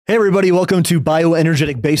Hey everybody, welcome to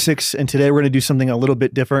Bioenergetic Basics, and today we're going to do something a little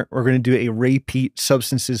bit different. We're going to do a repeat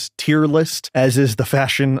substances tier list, as is the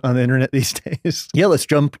fashion on the internet these days. Yeah, let's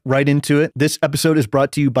jump right into it. This episode is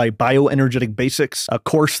brought to you by Bioenergetic Basics, a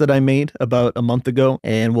course that I made about a month ago,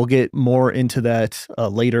 and we'll get more into that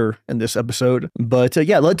later in this episode. But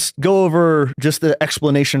yeah, let's go over just the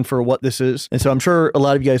explanation for what this is. And so I'm sure a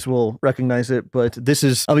lot of you guys will recognize it, but this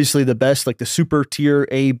is obviously the best, like the super tier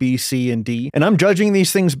A, B, C, and D. And I'm judging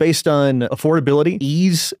these things based on affordability,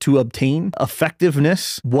 ease to obtain,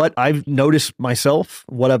 effectiveness, what I've noticed myself,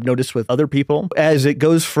 what I've noticed with other people. As it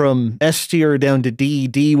goes from S tier down to D,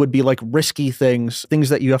 D would be like risky things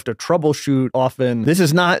that you have to troubleshoot often. This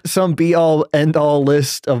is not some be-all, end-all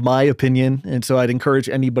list of my opinion, and so I'd encourage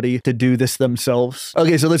anybody to do this themselves.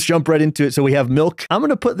 Okay, so let's jump right into it. So we have milk. I'm going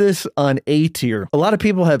to put this on A tier. A lot of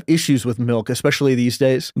people have issues with milk, especially these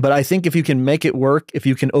days, but I think if you can make it work, if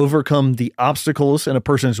you can overcome the obstacles in a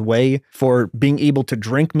person's way for being able to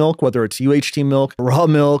drink milk, whether it's UHT milk, raw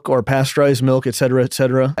milk, or pasteurized milk,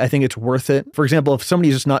 etc., I think it's worth it. For example, if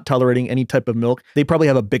somebody's just not tolerating any type of milk, they probably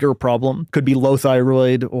have a bigger problem. Could be low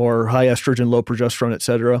thyroid or high estrogen, low progesterone,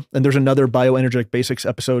 etc. And there's another Bioenergetic Basics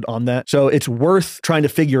episode on that. So it's worth trying to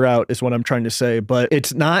figure out is what I'm trying to say, but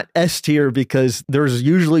it's not S tier because there's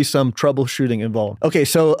usually some troubleshooting involved. Okay,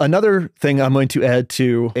 so another thing I'm going to add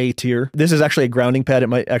to A tier. This is actually a grounding pad. It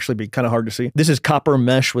might actually be kind of hard to see. This is copper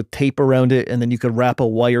mesh with tape around it, and then you could wrap a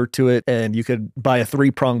wire to it, and you could buy a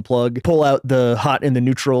 3-prong plug, pull out the hot and the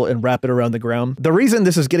neutral, and wrap it around the ground. The reason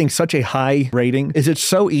this is getting such a high rating is it's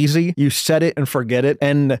so easy. You set it and forget it.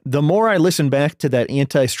 And the more I listen back to that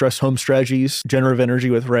anti-stress home strategies, generative energy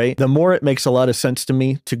with Ray, the more it makes a lot of sense to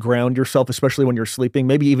me to ground yourself, especially when you're sleeping,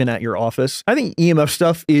 maybe even at your office. I think EMF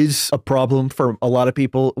stuff is a problem for a lot of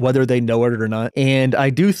people, whether they know it or not. And I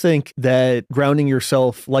do think that grounding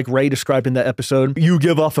yourself, like Ray described in that episode, you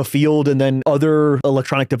give off a field and then other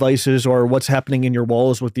electronic devices or what's happening in your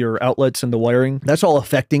walls with your outlets and the wiring, that's all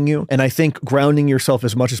affecting you. And I think grounding yourself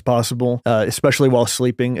as much as possible, especially while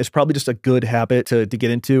sleeping, is probably just a good habit to get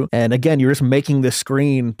into. And again, you're just making the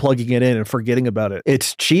screen, plugging it in and forgetting about it.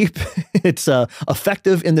 It's cheap. It's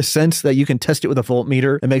effective in the sense that you can test it with a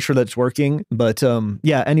voltmeter and make sure that it's working. But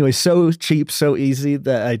yeah, anyway, so cheap, so easy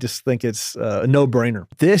that I just think it's a no-brainer.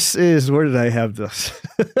 This is, where did I have this?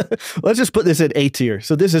 Let's just put this at A tier.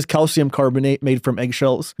 So this is calcium carbonate made from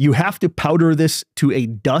eggshells. You have to powder this to a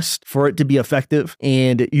dust for it to be effective,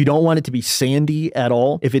 and you don't want it to be sandy at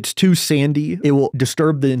all. If it's too sandy, it will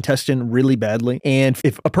disturb the intestine really badly. And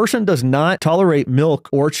if a person does not tolerate milk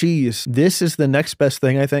or cheese, this is the next best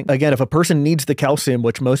thing, I think. Again, if a person needs the calcium,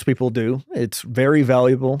 which most people do, it's very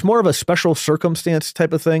valuable. It's more of a special circumstance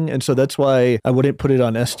type of thing, and so that's why I wouldn't put it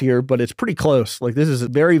on S tier, but it's pretty close. Like, this is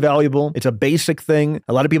very valuable. It's a basic thing.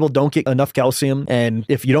 A lot of people don't get enough calcium, and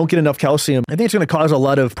if you don't get enough calcium, I think it's going to cause a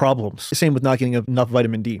lot of problems. Same with not getting enough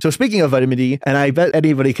vitamin D. So speaking of vitamin D, and I bet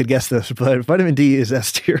anybody could guess this, but vitamin D is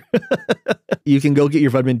S tier. You can go get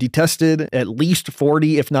your vitamin D tested, at least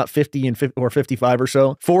 40, if not 50 or 55 or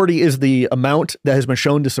so. 40 is the amount that has been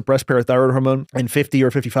shown to suppress parathyroid hormone, and 50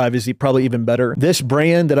 or 55 is probably even better. This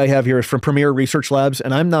brand that I have here is from Premier Research Labs,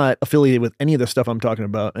 and I'm not affiliated with any of the stuff I'm talking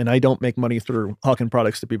about, and I don't make money through hawking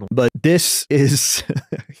products to people. But this is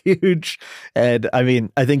huge, and I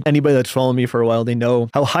mean, I think anybody that's followed me for a while, they know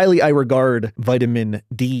how highly I regard vitamin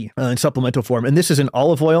D in supplemental form. And this is in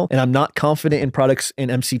olive oil, and I'm not confident in products in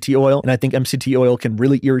MCT oil. And I think MCT oil can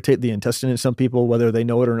really irritate the intestine in some people, whether they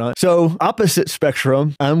know it or not. So opposite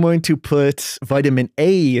spectrum, I'm going to put vitamin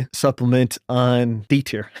A supplement on D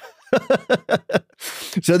tier.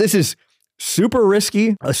 So this is super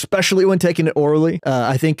risky, especially when taking it orally.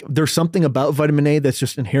 I think there's something about vitamin A that's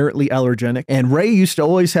just inherently allergenic. And Ray used to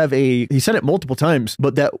always have he said it multiple times,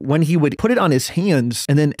 but that when he would put it on his hands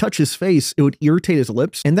and then touch his face, it would irritate his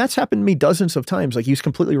lips. And that's happened to me dozens of times. Like, he's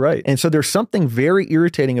completely right. And so there's something very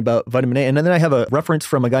irritating about vitamin A. And then I have a reference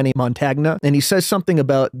from a guy named Montagna, and he says something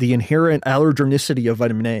about the inherent allergenicity of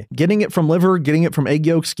vitamin A. Getting it from liver, getting it from egg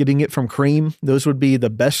yolks, getting it from cream, those would be the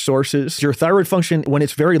best sources. Your thyroid function, when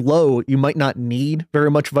it's very low, you might not need very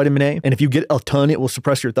much vitamin A. And if you get a ton, it will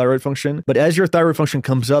suppress your thyroid function. But as your thyroid function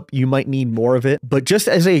comes up, you might need more of it. But just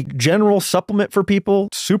as a general supplement for people,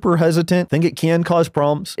 super hesitant, think it can cause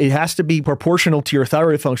problems. It has to be proportional to your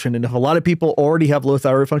thyroid function. And if a lot of people already have low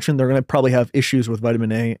thyroid function, they're going to probably have issues with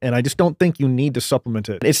vitamin A. And I just don't think you need to supplement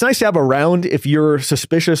it. It's nice to have around if you're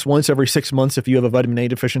suspicious once every 6 months if you have a vitamin A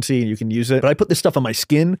deficiency and you can use it. But I put this stuff on my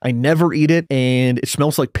skin. I never eat it, and it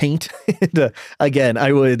smells like paint. And again,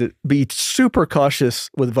 I would be super cautious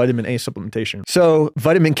with vitamin A supplementation. So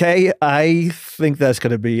vitamin K, I think that's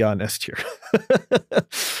going to be on S tier.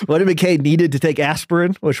 Vitamin K needed to take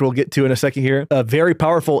aspirin, which we'll get to in a second here. A very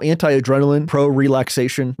powerful anti-adrenaline,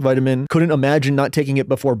 pro-relaxation vitamin. Couldn't imagine not taking it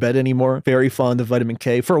before bed anymore. Very fond of vitamin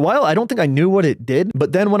K. For a while, I don't think I knew what it did,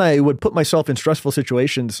 but then when I would put myself in stressful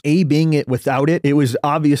situations, being it without it, it was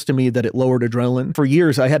obvious to me that it lowered adrenaline. For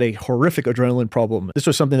years, I had a horrific adrenaline problem. This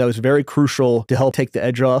was something that was very crucial to help take the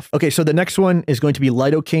edge off. Okay, so the next one is going to be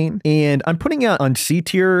Lidocaine, and I'm putting it on C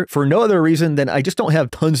tier for no other reason than I just don't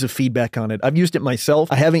have tons of feedback on it. I've used it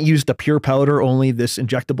myself. I haven't used the pure powder, only this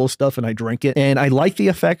injectable stuff, and I drank it, and I like the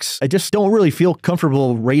effects. I just don't really feel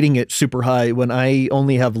comfortable rating it super high when I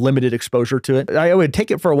only have limited exposure to it. I would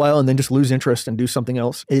take it for a while and then just lose interest and do something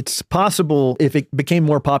else. It's possible if it became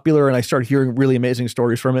more popular and I started hearing really amazing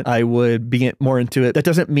stories from it, I would be more into it. That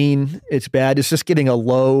doesn't mean it's bad. It's just getting a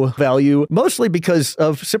low value, mostly because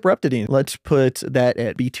of Cyproheptadine. Let's put that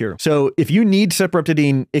at B tier. So if you need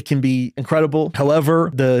Cyproheptadine, it can be incredible.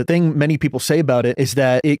 However, the thing many people say about it is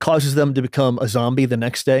that it causes them to become a zombie the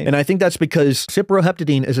next day. And I think that's because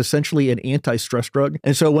Cyproheptadine is essentially an anti-stress drug.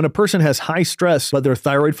 And so when a person has high stress, but their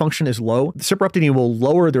thyroid function is low, Cyproheptadine will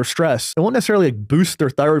lower their stress. It won't necessarily boost their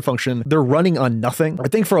thyroid function. They're running on nothing. I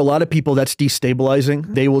think for a lot of people, that's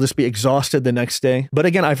destabilizing. They will just be exhausted the next day. But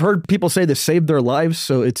again, I've heard people say this saved their lives,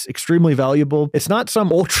 so it's extremely valuable. It's not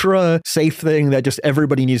some ultra safe thing that just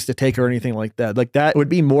everybody needs to take or anything like that. Like that would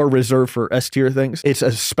be more reserved for S tier things. It's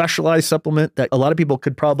a specialized supplement that a lot of people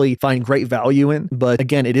could probably find great value in. But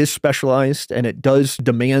again, it is specialized and it does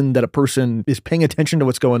demand that a person is paying attention to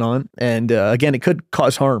what's going on. And again, it could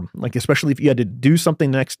cause harm, like especially if you had to do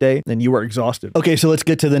something the next day and you were exhausted. Okay, so let's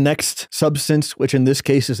get to the next substance, which in this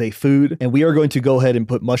case is a food. And we are going to go ahead and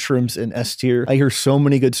put mushrooms in S tier. I hear so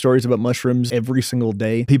many good stories about mushrooms every single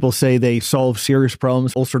day. People say they solve serious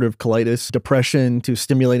problems, ulcerative colitis, depression, to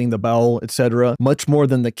stimulating the bowel, etc. Much more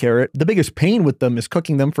than the carrot. The biggest pain with them is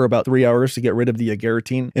cooking them for about 3 hours to get rid of the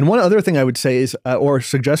agarotine. And one other thing I would say is, or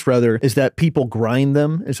suggest rather, is that people grind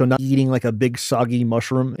them. And so not eating like a big soggy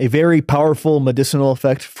mushroom. A very powerful medicinal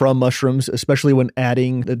effect from mushrooms, especially when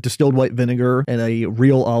adding distilled white vinegar and a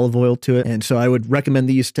real olive oil to it. And so I would recommend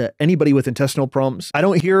these to anybody with intestinal problems. I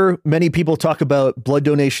don't hear many people talk about blood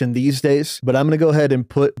donation these days, but I'm going to go ahead and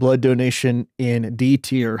put blood donation in D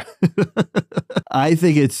tier. I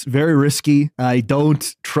think it's very risky. I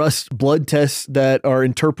don't trust blood tests that are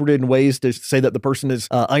interpreted in ways to say that the person is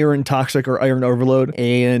iron toxic or iron overload.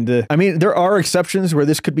 And I mean, there are exceptions where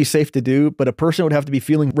this could be safe to do, but a person would have to be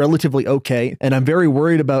feeling relatively okay. And I'm very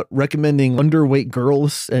worried about recommending underweight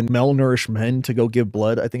girls and malnourished men to go give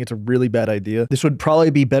blood. I think it's a really bad idea. This would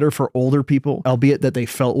probably be better for older people, albeit that they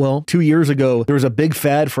felt well. 2 years ago, there was a big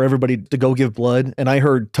fad for everybody to go give blood, and I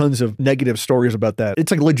heard tons of negative stories about that.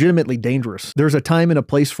 It's like legitimately dangerous. There's a time and a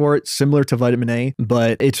place for it, similar to vitamin A,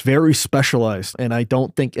 but it's very specialized, and I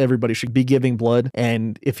don't think everybody should be giving blood.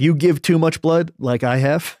 And if you give too much blood, like I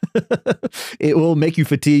have, it will make you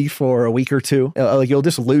fatigue for a week or two. Like you'll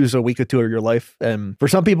just lose a week or two of your life. And for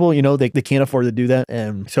some people, you know, they can't afford to do that.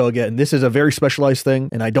 And so again, this is a very specialized thing,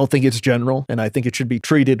 and I don't think it's general, and I think it should be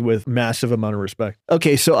treated with massive amount of respect.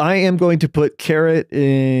 Okay, so I am going to put carrot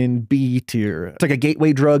in B tier. It's like a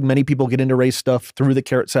gateway drug. Many people get into race stuff through the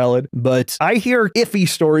carrot salad, but I hear iffy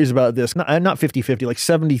stories about this. Not 50-50, like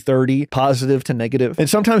 70-30, positive to negative. And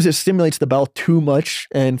sometimes it stimulates the bowel too much.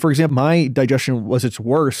 And for example, my digestion was its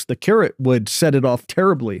worst. The carrot would set it off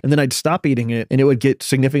terribly, and then I'd stop eating it and it would get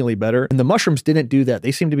significantly better. And the mushrooms didn't do that.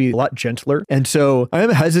 They seem to be a lot gentler. And so I am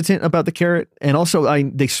hesitant about the carrot. And also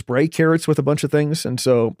they spray carrots with a bunch of things. And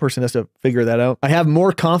so a person has to figure that out. I have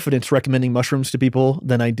more confidence recommending mushrooms to people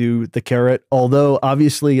than I do the carrot. Although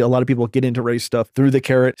obviously a lot of people get into race stuff through the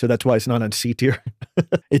carrot. So that's why it's not on C tier.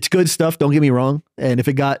 It's good stuff. Don't get me wrong. And if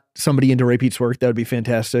it got somebody into Ray Peat's work, that would be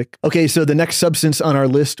fantastic. Okay. So the next substance on our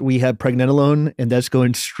list, we have Pregnenolone, and that's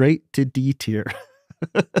going straight to D tier.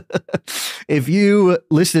 If you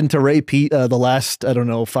listened to Ray Peat the last, I don't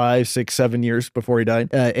know, 5, 6, 7 years before he died,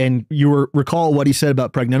 and you recall what he said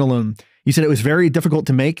about Pregnenolone, he said it was very difficult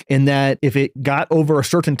to make, and that if it got over a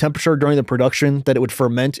certain temperature during the production, that it would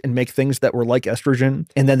ferment and make things that were like estrogen,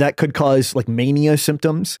 and then that could cause like mania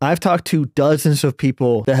symptoms. I've talked to dozens of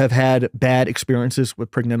people that have had bad experiences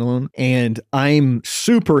with Pregnenolone, and I'm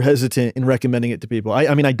super hesitant in recommending it to people.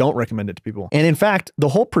 I mean, I don't recommend it to people. And in fact, the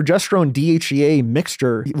whole progesterone DHEA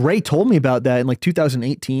mixture, Ray told me about that in like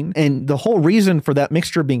 2018, and the whole reason for that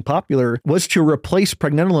mixture being popular was to replace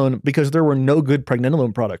Pregnenolone because there were no good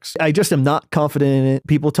Pregnenolone products. I just just am not confident in it.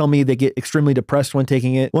 People tell me they get extremely depressed when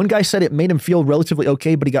taking it. One guy said it made him feel relatively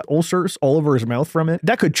okay, but he got ulcers all over his mouth from it.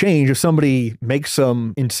 That could change if somebody makes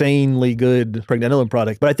some insanely good pregnenolone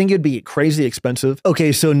product, but I think it'd be crazy expensive.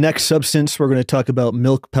 Okay, so next substance, we're going to talk about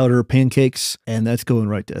milk powder pancakes, and that's going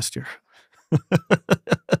right to S tier.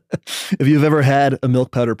 If you've ever had a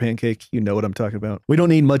milk powder pancake, you know what I'm talking about. We don't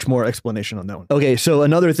need much more explanation on that one. Okay, so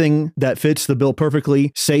another thing that fits the bill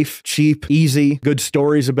perfectly: safe, cheap, easy, good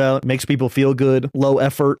stories about, makes people feel good, low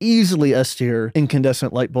effort, easily S tier,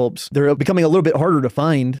 incandescent light bulbs. They're becoming a little bit harder to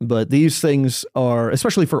find, but these things are,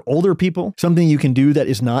 especially for older people, something you can do that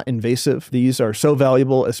is not invasive. These are so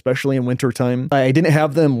valuable, especially in wintertime. I didn't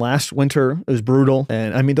have them last winter. It was brutal.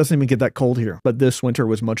 And I mean, it doesn't even get that cold here, but this winter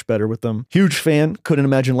was much better with them. Huge fan. Couldn't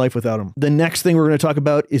imagine life without them. The next thing we're going to talk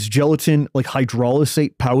about is gelatin, like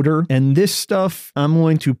hydrolysate powder. And this stuff I'm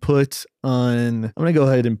going to put on, I'm going to go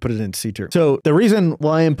ahead and put it in C tier. So the reason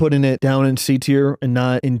why I'm putting it down in C tier and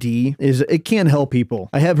not in D is it can help people.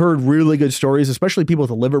 I have heard really good stories, especially people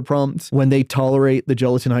with liver problems. When they tolerate the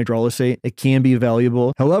gelatin hydrolysate, it can be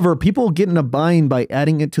valuable. However, people get in a bind by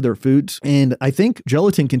adding it to their foods. And I think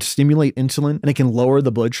gelatin can stimulate insulin and it can lower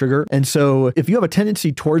the blood sugar. And so if you have a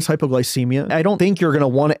tendency towards hypoglycemia, I don't think you're going to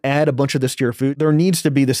want to add a bunch of this to your food. There needs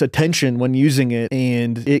to be this attention when using it,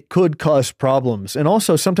 and it could cause problems. And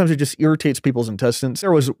also sometimes it just irritates people's intestines.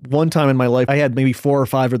 There was one time in my life I had maybe 4 or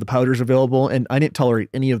 5 of the powders available and I didn't tolerate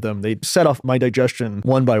any of them. They set off my digestion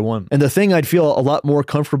one by one. And the thing I'd feel a lot more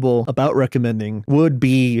comfortable about recommending would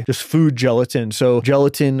be just food gelatin. So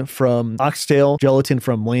gelatin from oxtail, gelatin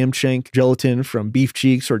from lamb shank, gelatin from beef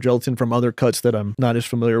cheeks, or gelatin from other cuts that I'm not as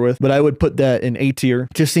familiar with. But I would put that in A tier.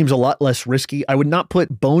 It just seems a lot less risky. I would not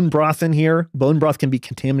put bone broth in here. Bone broth can be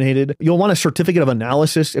contaminated. You'll want a certificate of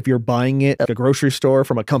analysis if you're buying it at a grocery store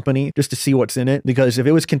from a company, just to see what's in it, because if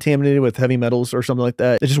it was contaminated with heavy metals or something like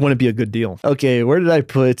that, it just wouldn't be a good deal. Okay, where did I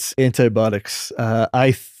put antibiotics?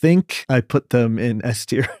 I think I put them in S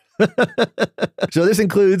tier. So this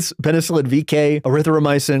includes penicillin VK,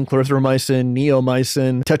 erythromycin, clarithromycin,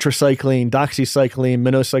 neomycin, tetracycline, doxycycline,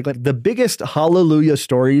 minocycline. The biggest hallelujah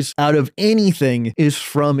stories out of anything is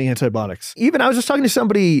from antibiotics. Even I was just talking to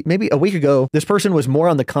somebody maybe a week ago. This person was more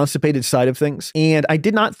on the constipated side of things, and I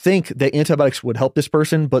did not think that antibiotics would help this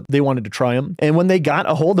person, but they wanted to try them. And when they got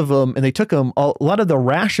a hold of them and they took them, a lot of the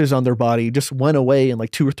rashes on their body just went away in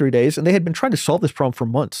like 2 or 3 days, and they had been trying to solve this problem for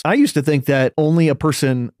months. I used to think that only a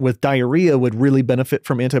person with diarrhea would really benefit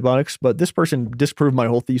from antibiotics, but this person disproved my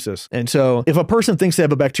whole thesis. And so if a person thinks they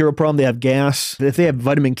have a bacterial problem, they have gas, if they have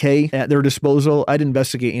vitamin K at their disposal, I'd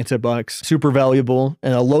investigate antibiotics. Super valuable.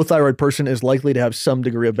 And a low thyroid person is likely to have some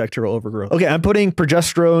degree of bacterial overgrowth. Okay, I'm putting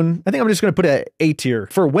progesterone. I think I'm just going to put it at A tier.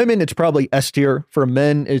 For women, it's probably S tier. For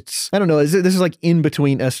men, it's, I don't know, this is like in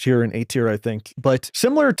between S tier and A tier, I think. But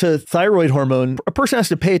similar to thyroid hormone, a person has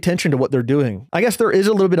to pay attention to what they're doing. I guess there is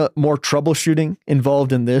a little bit of more troubleshooting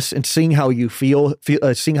involved in this, and seeing how you feel,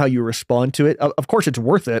 seeing how you respond to it. Of course, it's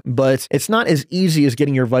worth it, but it's not as easy as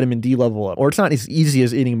getting your vitamin D level up, or it's not as easy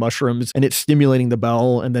as eating mushrooms and it's stimulating the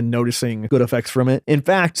bowel and then noticing good effects from it. In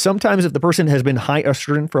fact, sometimes if the person has been high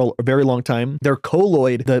estrogen for a very long time, their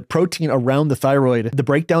colloid, the protein around the thyroid, the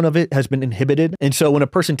breakdown of it has been inhibited. And so when a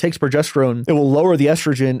person takes progesterone, it will lower the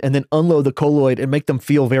estrogen and then unload the colloid and make them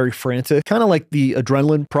feel very frantic, kind of like the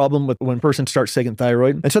adrenaline problem with when a person starts taking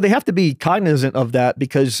thyroid. And so they have to be cognizant of that,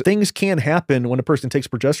 because things can happen when a person takes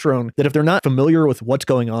progesterone that if they're not familiar with what's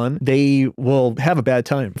going on, they will have a bad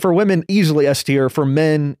time. For women, easily S tier. For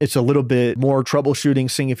men, it's a little bit more troubleshooting,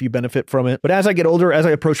 seeing if you benefit from it. But as I get older, as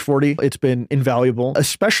I approach 40, it's been invaluable,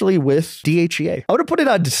 especially with DHEA. I would have put it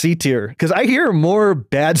on C tier because I hear more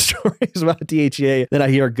bad stories about DHEA than I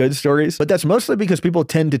hear good stories. But that's mostly because people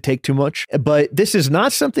tend to take too much. But this is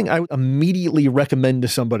not something I would immediately recommend to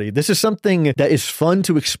somebody. This is something that is fun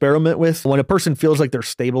to experiment with when a person feels like they're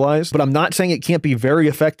stabilized. But I'm not saying it can't be very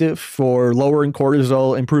effective for lowering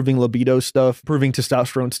cortisol, improving libido stuff, improving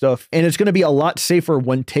testosterone stuff. And it's going to be a lot safer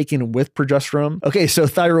when taken with progesterone. Okay, so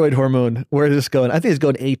thyroid hormone, where is this going? I think it's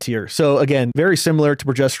going A tier. So again, very similar to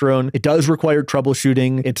progesterone. It does require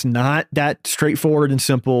troubleshooting. It's not that straightforward and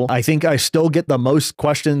simple. I think I still get the most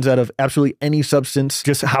questions out of absolutely any substance,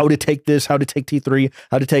 just how to take this, how to take T3,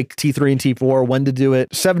 how to take T3 and T4, when to do it.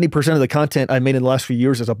 70% of the content I made in the last few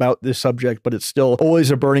years is about this subject, but it's still always always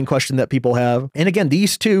a burning question that people have. And again,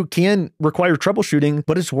 these two can require troubleshooting,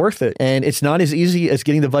 but it's worth it. And it's not as easy as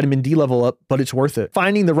getting the vitamin D level up, but it's worth it.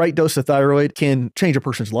 Finding the right dose of thyroid can change a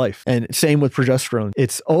person's life. And same with progesterone.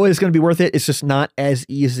 It's always going to be worth it. It's just not as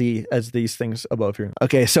easy as these things above here.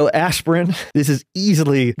 Okay, so aspirin, this is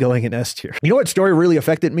easily going in S tier. You know what story really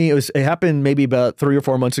affected me? It happened maybe about 3 or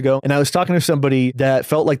 4 months ago. And I was talking to somebody that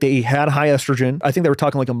felt like they had high estrogen. I think they were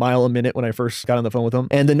talking like a mile a minute when I first got on the phone with them.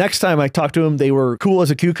 And the next time I talked to them, they were cool as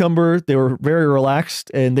a cucumber. They were very relaxed.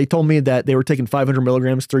 And they told me that they were taking 500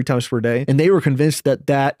 milligrams 3 times per day. And they were convinced that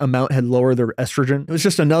that amount had lowered their estrogen. It was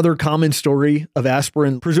just another common story of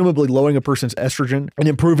aspirin, presumably lowering a person's estrogen and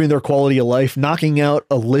improving their quality of life, knocking out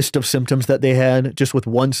a list of symptoms that they had just with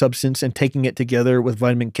one substance and taking it together with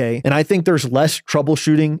vitamin K. And I think there's less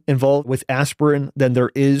troubleshooting involved with aspirin than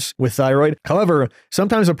there is with thyroid. However,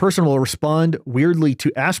 sometimes a person will respond weirdly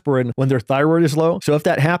to aspirin when their thyroid is low. So if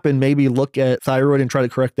that happened, maybe look at thyroid and try to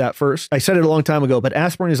correct that first. I said it a long time ago, but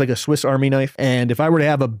aspirin is like a Swiss Army knife. And if I were to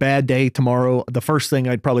have a bad day tomorrow, the first thing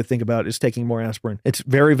I'd probably think about is taking more aspirin. It's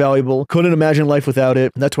very valuable. Couldn't imagine life without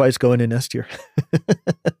it. That's why it's going in S tier.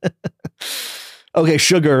 Okay,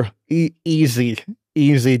 sugar, easy.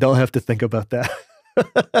 Don't have to think about that.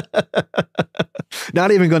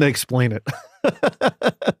 Not even going to explain it.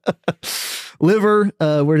 Liver,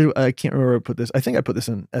 I can't remember where I put this. I think I put this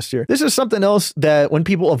in S tier. This is something else that when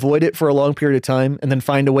people avoid it for a long period of time and then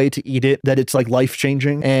find a way to eat it, that it's like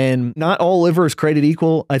life-changing. And not all liver is created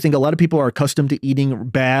equal. I think a lot of people are accustomed to eating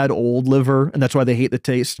bad old liver, and that's why they hate the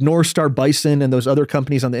taste. North Star Bison and those other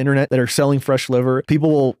companies on the internet that are selling fresh liver.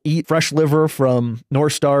 People will eat fresh liver from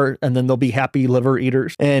North Star, and then they'll be happy liver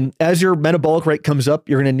eaters. And as your metabolic rate comes up,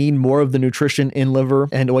 you're going to need more of the nutrition in liver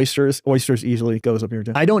and oysters. Oysters easily goes up here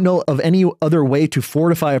too. I don't know of any other way to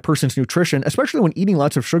fortify a person's nutrition, especially when eating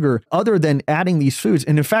lots of sugar, other than adding these foods.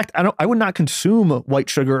 And in fact, I would not consume white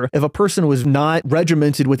sugar if a person was not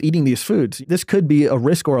regimented with eating these foods. This could be a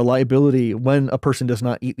risk or a liability when a person does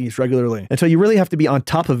not eat these regularly. And so you really have to be on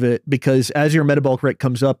top of it, because as your metabolic rate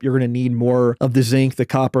comes up, you're going to need more of the zinc, the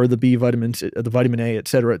copper, the B vitamins, the vitamin A, et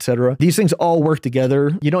cetera, et cetera. These things all work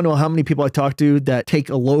together. You don't know how many people I talk to that take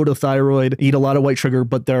a load of thyroid, eat a lot of white sugar,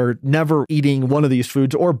 but they're never eating one of these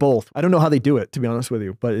foods or both. I don't know how they do it, to be honest with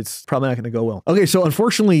you, but it's probably not going to go well. Okay, so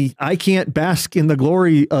unfortunately, I can't bask in the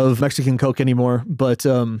glory of Mexican Coke anymore, but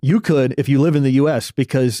you could if you live in the US,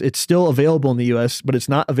 because it's still available in the US, but it's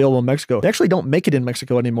not available in Mexico. They actually don't make it in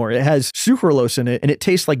Mexico anymore. It has sucralose in it, and it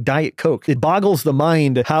tastes like Diet Coke. It boggles the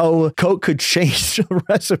mind how Coke could change the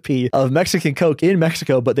recipe of Mexican Coke in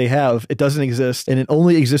Mexico, but they have. It doesn't exist, and it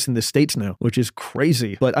only exists in the States now, which is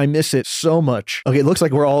crazy, but I miss it so much. Okay, it looks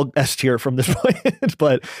like we're all S tier from this point,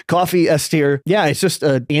 but coffee, S tier. Yeah, it's just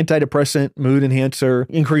an antidepressant, mood enhancer,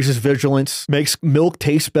 increases vigilance, makes milk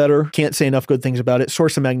taste better. Can't say enough good things about it.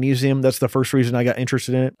 Source of magnesium. That's the first reason I got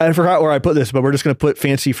interested in it. I forgot where I put this, but we're just going to put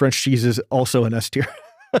fancy French cheeses also in S tier.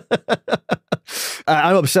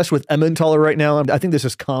 I'm obsessed with Emmentaler right now. I think this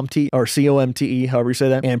is Comte or Comte, however you say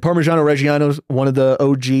that. And Parmigiano Reggiano's one of the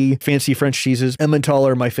OG fancy French cheeses.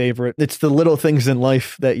 Emmentaler, my favorite. It's the little things in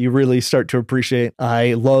life that you really start to appreciate.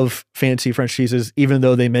 I love fancy French cheeses, even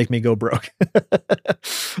though they make me go broke.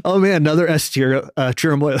 Oh man, another S tier,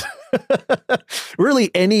 Chirimoyas.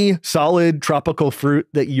 Really any solid tropical fruit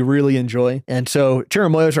that you really enjoy. And so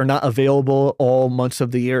chirimoyas are not available all months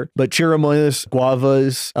of the year, but chirimoyas,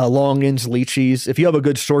 guavas, longans, lychees, if you have a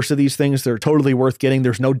good source of these things, they're totally worth getting.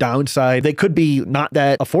 There's no downside. They could be not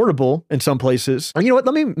that affordable in some places. Or you know what?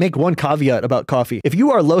 Let me make one caveat about coffee. If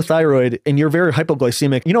you are low thyroid and you're very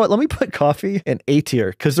hypoglycemic, you know what? Let me put coffee in A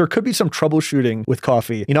tier, because there could be some troubleshooting with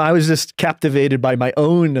coffee. You know, I was just captivated by my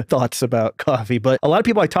own thoughts about coffee, but a lot of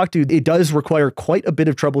people I talk to, it does require quite a bit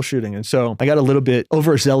of troubleshooting. And so I got a little bit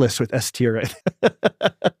overzealous with S tier, right?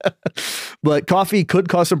 But coffee could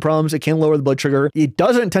cause some problems. It can lower the blood sugar. It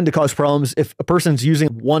doesn't tend to cause problems if a person's using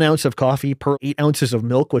 1 ounce of coffee per 8 ounces of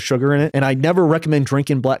milk with sugar in it. And I never recommend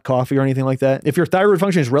drinking black coffee or anything like that. If your thyroid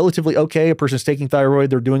function is relatively okay, a person's taking thyroid,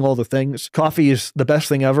 they're doing all the things, coffee is the best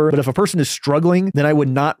thing ever. But if a person is struggling, then I would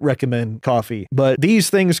not recommend coffee. But these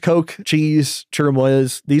things, Coke, cheese,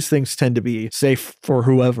 chirimoyas, these things tend to be safe for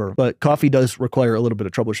whoever. But coffee does require a little bit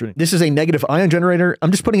of troubleshooting. This is a negative ion generator. I'm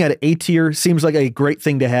just putting it at A tier. Seems like a great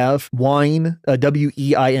thing to have. Wine, Wein,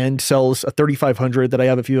 Wein, sells a 3500 that I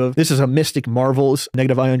have a few of. This is a Mystic Marvels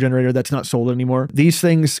negative ion generator that's not sold anymore. These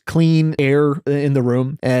things clean air in the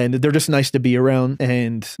room, and they're just nice to be around.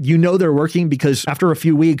 And you know they're working because after a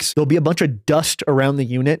few weeks, there'll be a bunch of dust around the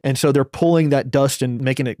unit. And so they're pulling that dust and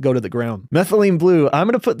making it go to the ground. Methylene Blue, I'm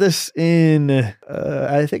going to put this in,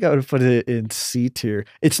 I think I would put it in C tier.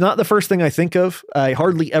 It's not the first thing I think of. I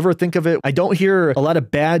hardly ever think of it. I don't hear a lot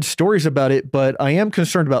of bad stories about it, but I am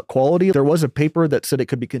concerned about quality. There was a paper that said it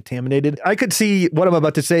could be contaminated. I could see what I'm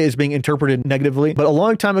about to say is being interpreted negatively, but a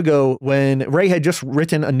long time ago when Ray had just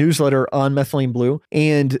written a newsletter on Methylene Blue,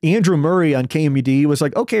 and Andrew Murray on KMUD was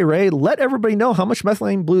like, okay, Ray, let everybody know how much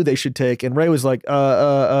Methylene Blue they should take. And Ray was like,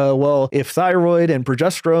 well, if thyroid and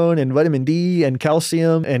progesterone and vitamin D and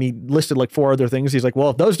calcium, and he listed like 4 other things. He's like,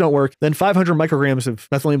 well, if those don't work, then 500 micrograms of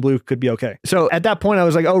Methylene Blue could be okay. So at that point, I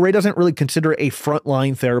was like, oh, Ray doesn't really consider a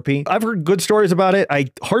frontline therapy. I've heard good stories about it. I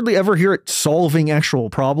hardly ever hear it solving actual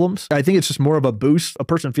problems. I think it's just more of a boost, a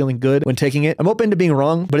person feeling good when taking it. I'm open to being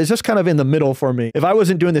wrong, but it's just kind of in the middle for me. If I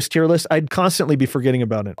wasn't doing this tier list, I'd constantly be forgetting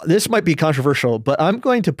about it. This might be controversial, but I'm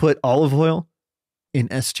going to put olive oil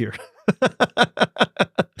in S tier.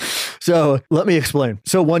 So let me explain.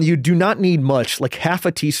 So one, you do not need much, like half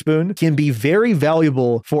a teaspoon can be very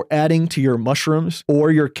valuable for adding to your mushrooms or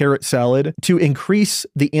your carrot salad to increase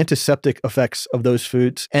the antiseptic effects of those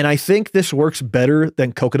foods. And I think this works better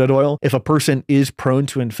than coconut oil if a person is prone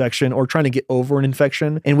to infection or trying to get over an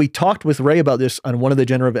infection. And we talked with Ray about this on one of the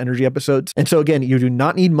Generative Energy episodes. And so again, you do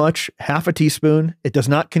not need much, half a teaspoon. It does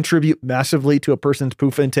not contribute massively to a person's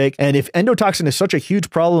PUFA intake. And if endotoxin is such a huge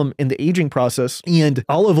problem in the aging process and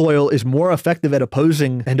olive oil is more effective at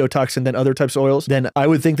opposing endotoxin than other types of oils, then I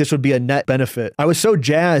would think this would be a net benefit. I was so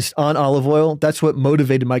jazzed on olive oil. That's what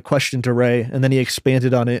motivated my question to Ray. And then he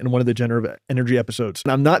expanded on it in one of the Generative Energy episodes.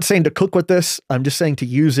 And I'm not saying to cook with this. I'm just saying to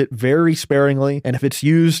use it very sparingly. And if it's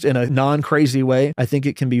used in a non-crazy way, I think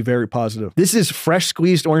it can be very positive. This is fresh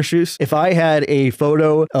squeezed orange juice. If I had a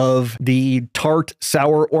photo of the tart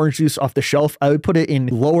sour orange juice off the shelf, I would put it in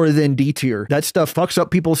lower than D tier. That stuff fucks up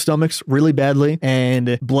people's stomachs really badly and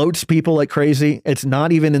bloats people like crazy. It's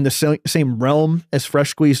not even in the same realm as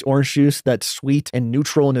fresh squeezed orange juice that's sweet and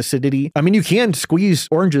neutral in acidity. I mean, you can squeeze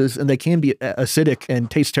oranges and they can be acidic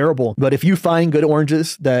and taste terrible. But if you find good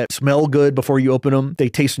oranges that smell good before you open them, they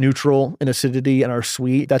taste neutral in acidity and are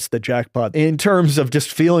sweet, that's the jackpot. In terms of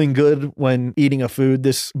just feeling good when eating a food,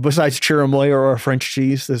 this, besides cherimoya or a French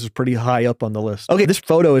cheese, this is pretty high up on the list. Okay, this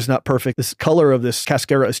photo is not perfect. This color of this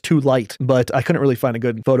Cascara is too light, but I couldn't really find a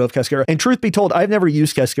good photo of Cascara. And truth be told, I've never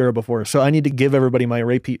used Cascara before, so I need to give everybody my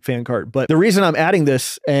Ray Peat fan card. But the reason I'm adding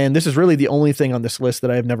this, and this is really the only thing on this list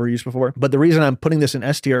that I have never used before, but the reason I'm putting this in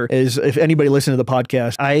S tier is if anybody listened to the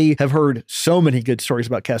podcast, I have heard so many good stories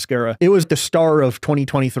about Cascara. It was the star of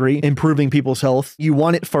 2023, improving people's health. You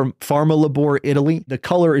want it from Farmalabor, Italy. The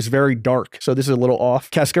color is very dark, so this is a little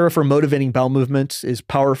off. Cascara for motivating bowel movements is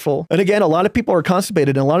powerful. And again, a lot of people are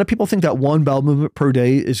constipated, and a lot of people think that 1 bowel movement per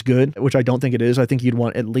day is good, which I don't think it is. I think you'd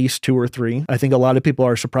want at least 2 or 3. I think a lot of people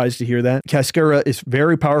are surprised to hear that. Cascara is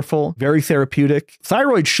very powerful, very therapeutic.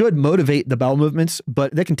 Thyroid should motivate the bowel movements,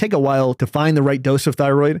 but they can take a while to find the right dose of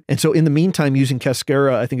thyroid. And so in the meantime, using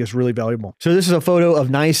Cascara, I think is really valuable. So this is a photo of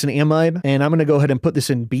niacinamide, and I'm going to go ahead and put this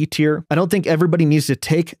in B tier. I don't think everybody needs to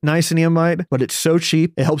take niacinamide, but it's so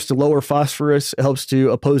cheap. It helps to lower phosphorus. It helps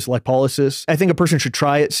to oppose lipolysis. I think a person should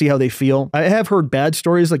try it, see how they feel. I have heard bad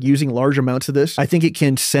stories like using large amounts of this. I think it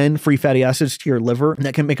can send free fatty acids to your liver, and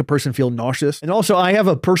that can make a person feel nauseous. And also, I have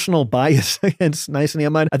a personal bias against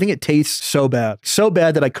niacinamide. I think it tastes so bad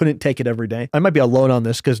that I couldn't take it every day. I might be alone on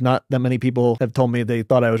this because not that many people have told me they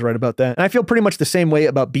thought I was right about that. And I feel pretty much the same way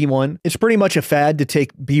about B1. It's pretty much a fad to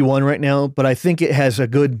take B1 right now, but I think it has a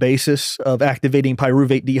good basis of activating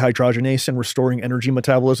pyruvate dehydrogenase and restoring energy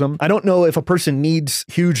metabolism. I don't know if a person needs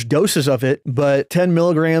huge doses of it, but 10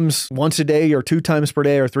 milligrams once a day or 2 times per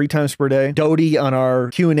day or 3 times per day. Dodie on our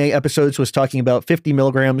Q&A episodes was talking about 50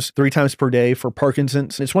 milligrams 3 times per day for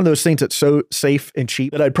Parkinson's. It's one of those things that's so safe and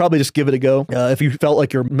cheap that I'd probably just give it a go if you felt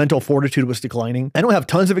like your mental fortitude was declining. I don't have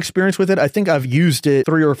tons of experience with it. I think I've used it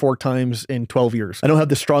 3 or 4 times in 12 years. I don't have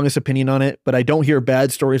the strongest opinion on it, but I don't hear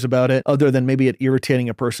bad stories about it other than maybe it irritating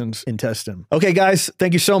a person's intestine. Okay, guys,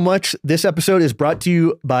 thank you so much. This episode is brought to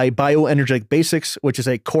you by Bioenergetic Basics, which is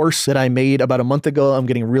a course that I made about a month ago. I'm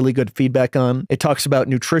getting really good feedback on. It talks about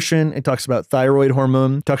nutrition. It talks about thyroid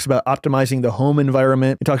hormone. It talks about optimizing the home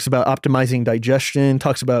environment. It talks about optimizing digestion,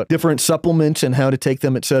 talks about different supplements and how to take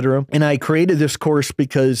them, etc. And I created this course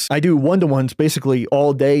because I do one-to-ones basically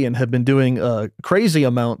all day and have been doing a crazy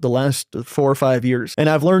amount the last 4 or 5 years. And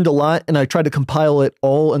I've learned a lot, and I try to compile it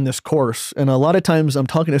all in this course. And a lot of times I'm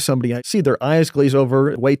talking to somebody, I see their eyes glaze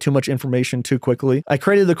over, way too much information too quickly. I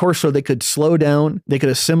created the course so they could slow down, they could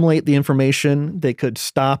assimilate the information, they could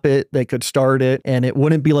stop it, they could start it, and it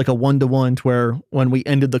wouldn't be like a one-to-one where when we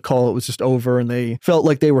ended the call, it was just over and they felt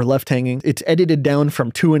like they were left hanging. It's edited down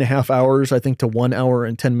from 2.5 hours, I think, to 1 hour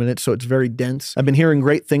and 10 minutes. So it's very dense. I've been hearing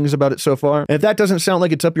great things about it so far. And if that doesn't sound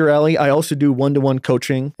like it's up your alley, I also do one-to-one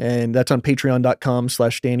coaching, and that's on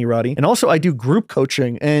patreon.com/DannyRoddy. And also I do group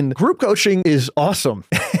coaching, and group coaching is awesome.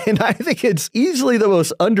 And I think it's easily the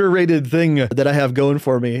most underrated thing that I have going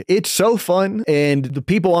for me. It's so fun, and the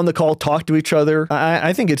people on the call talk to each other.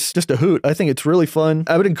 I think it's just a hoot. I think it's really fun.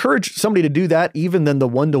 I would encourage somebody to do that even than the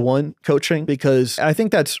one-to-one coaching, because I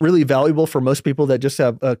think that's really valuable for most people that just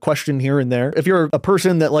have a question here and there. If you're a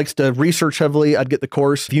person that likes to research heavily, I'd get the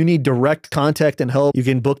course. If you need direct contact and help, you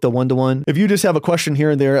can book the one-to-one. If you just have a question here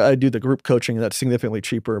and there, I do the group coaching. That's significantly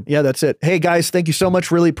cheaper. Yeah, that's it. Hey guys, thank you so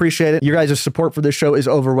much. Really appreciate it. Your guys' support for this show is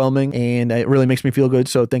overwhelming, and it really makes me feel good.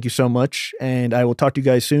 So thank you so much. And I will talk to you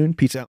guys soon. Peace out.